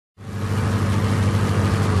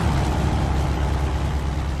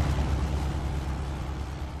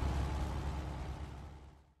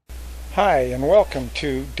Hi and welcome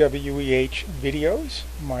to WEH Videos.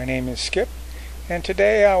 My name is Skip and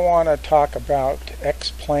today I want to talk about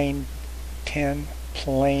X-Plane 10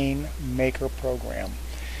 Plane Maker program.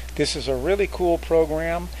 This is a really cool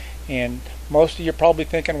program and most of you are probably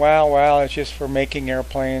thinking, well, it's just for making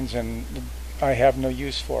airplanes and I have no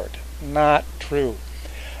use for it. Not true.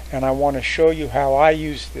 And I want to show you how I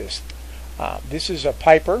use this. This is a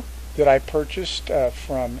Piper that I purchased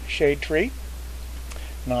from Shade Tree.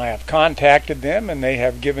 Now I have contacted them and they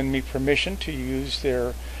have given me permission to use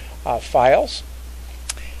their files.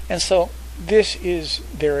 And so this is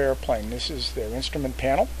their airplane. This is their instrument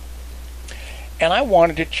panel. And I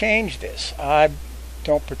wanted to change this. I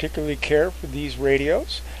don't particularly care for these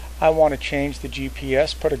radios. I want to change the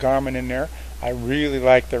GPS, put a Garmin in there. I really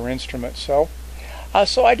like their instrument. So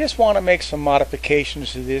I just want to make some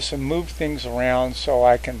modifications to this and move things around so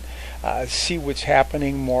I can see what's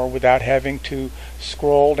happening more without having to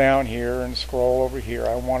scroll down here and scroll over here.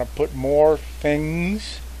 I want to put more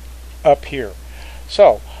things up here.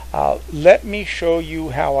 So let me show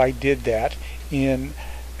you how I did that in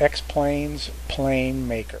X-Plane's Plane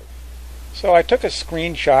Maker. So I took a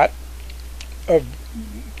screenshot of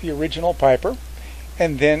the original Piper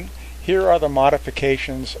and then here are the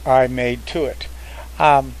modifications I made to it.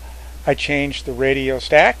 I changed the radio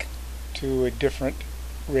stack to a different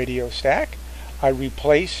radio stack. I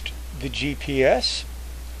replaced the GPS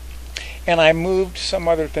and I moved some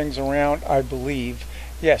other things around, I believe.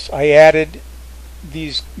 Yes, I added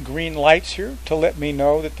these green lights here to let me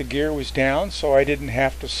know that the gear was down so I didn't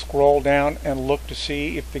have to scroll down and look to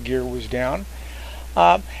see if the gear was down.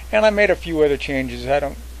 And I made a few other changes. I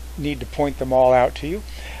don't need to point them all out to you.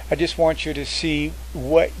 I just want you to see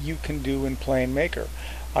what you can do in Plane Maker.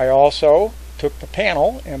 I also took the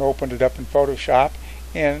panel and opened it up in Photoshop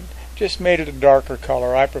and just made it a darker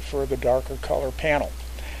color. I prefer the darker color panel.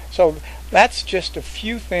 So that's just a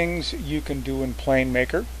few things you can do in Plane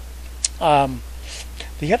Maker.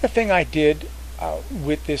 The other thing I did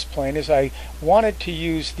with this plane is I wanted to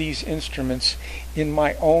use these instruments in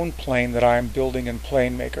my own plane that I'm building in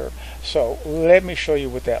Plane Maker. So let me show you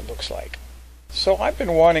what that looks like. So I've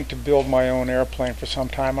been wanting to build my own airplane for some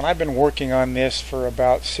time and I've been working on this for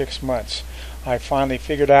about 6 months. I finally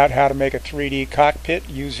figured out how to make a 3D cockpit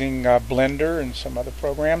using Blender and some other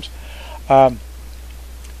programs.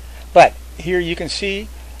 But here you can see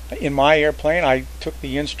in my airplane I took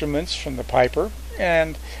the instruments from the Piper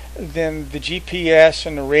and then the GPS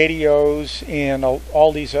and the radios and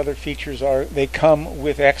all these other features they come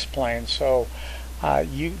with X-Plane. So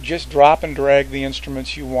you just drop and drag the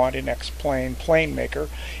instruments you want in X-Plane Plane Maker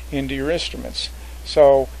into your instruments.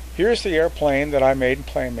 So here's the airplane that I made in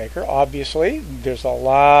Plane Maker. Obviously there's a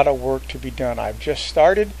lot of work to be done. I've just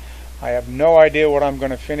started. I have no idea what I'm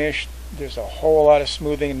going to finish. There's a whole lot of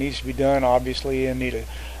smoothing that needs to be done. Obviously you need a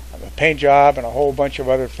paint job and a whole bunch of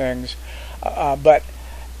other things. But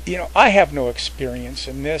you know, I have no experience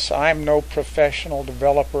in this. I'm no professional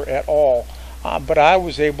developer at all. But I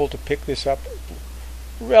was able to pick this up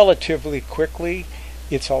relatively quickly.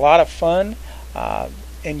 It's a lot of fun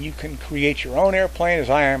and you can create your own airplane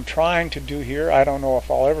as I am trying to do here. I don't know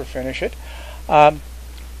if I'll ever finish it,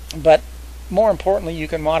 but more importantly you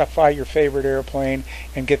can modify your favorite airplane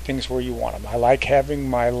and get things where you want them. I like having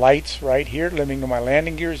my lights right here, limiting my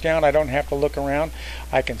landing gears down. I don't have to look around.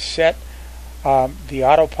 I can set the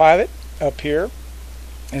autopilot up here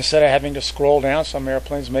instead of having to scroll down. Some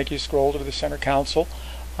airplanes make you scroll to the center console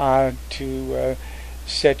to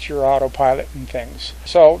set your autopilot and things.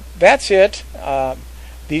 So that's it.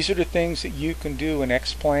 These are the things that you can do in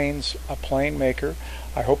X-Plane's Plane Maker.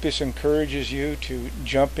 I hope this encourages you to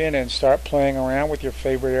jump in and start playing around with your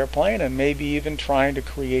favorite airplane and maybe even trying to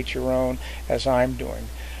create your own as I'm doing.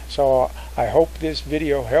 So I hope this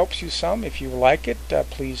video helps you some. If you like it,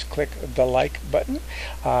 please click the like button.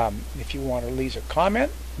 If you want to leave a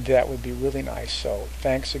comment, that would be really nice. So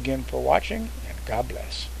thanks again for watching and God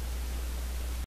bless.